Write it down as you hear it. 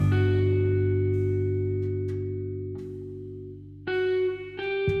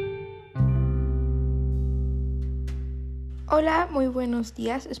Hola, muy buenos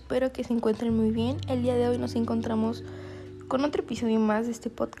días, espero que se encuentren muy bien. El día de hoy nos encontramos con otro episodio más de este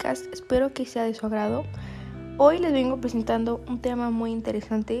podcast, espero que sea de su agrado. Hoy les vengo presentando un tema muy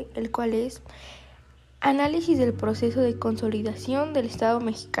interesante, el cual es análisis del proceso de consolidación del Estado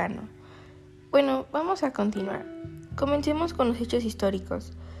mexicano. Bueno, vamos a continuar. Comencemos con los hechos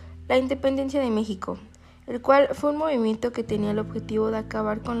históricos. La independencia de México, el cual fue un movimiento que tenía el objetivo de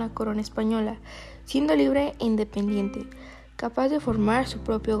acabar con la corona española, siendo libre e independiente, capaz de formar su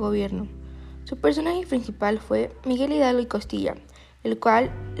propio gobierno. Su personaje principal fue Miguel Hidalgo y Costilla, el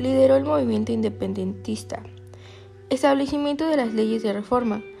cual lideró el movimiento independentista. Establecimiento de las leyes de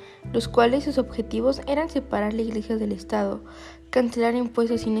reforma, los cuales sus objetivos eran separar la Iglesia del Estado, cancelar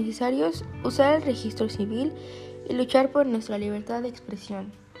impuestos innecesarios, usar el registro civil y luchar por nuestra libertad de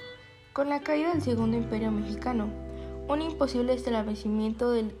expresión. Con la caída del Segundo Imperio Mexicano, un imposible establecimiento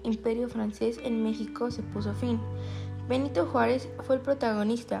del Imperio francés en México se puso fin. Benito Juárez fue el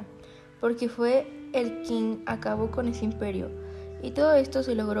protagonista, porque fue el quien acabó con ese imperio, y todo esto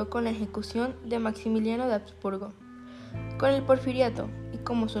se logró con la ejecución de Maximiliano de Habsburgo. Con el Porfiriato, y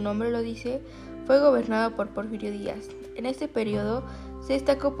como su nombre lo dice, fue gobernado por Porfirio Díaz. En este periodo se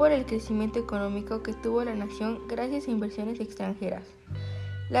destacó por el crecimiento económico que tuvo la nación gracias a inversiones extranjeras.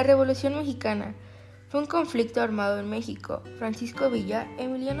 La Revolución Mexicana fue un conflicto armado en México. Francisco Villa,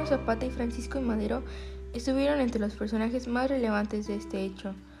 Emiliano Zapata y Francisco I. Madero estuvieron entre los personajes más relevantes de este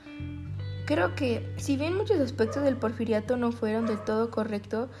hecho. Creo que, si bien muchos aspectos del porfiriato no fueron del todo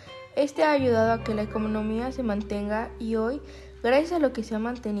correctos, este ha ayudado a que la economía se mantenga y hoy, gracias a lo que se ha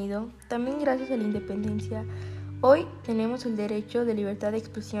mantenido, también gracias a la independencia, hoy tenemos el derecho de libertad de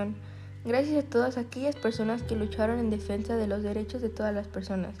expresión, gracias a todas aquellas personas que lucharon en defensa de los derechos de todas las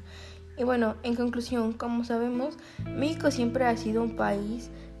personas. Y bueno, en conclusión, como sabemos, México siempre ha sido un país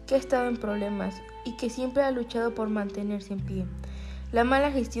que ha estado en problemas y que siempre ha luchado por mantenerse en pie. La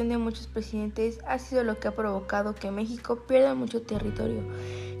mala gestión de muchos presidentes ha sido lo que ha provocado que México pierda mucho territorio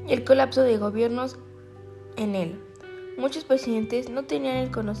y el colapso de gobiernos en él. Muchos presidentes no tenían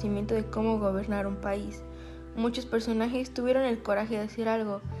el conocimiento de cómo gobernar un país. Muchos personajes tuvieron el coraje de hacer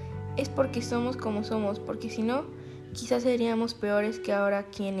algo. Es porque somos como somos, porque si no, quizás seríamos peores que ahora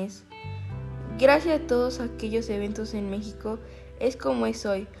quienes. Gracias a todos aquellos eventos en México, es como es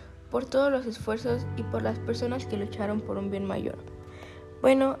hoy, por todos los esfuerzos y por las personas que lucharon por un bien mayor.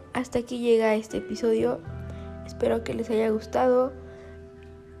 Bueno, hasta aquí llega este episodio, espero que les haya gustado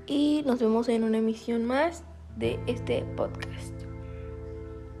y nos vemos en una emisión más de este podcast.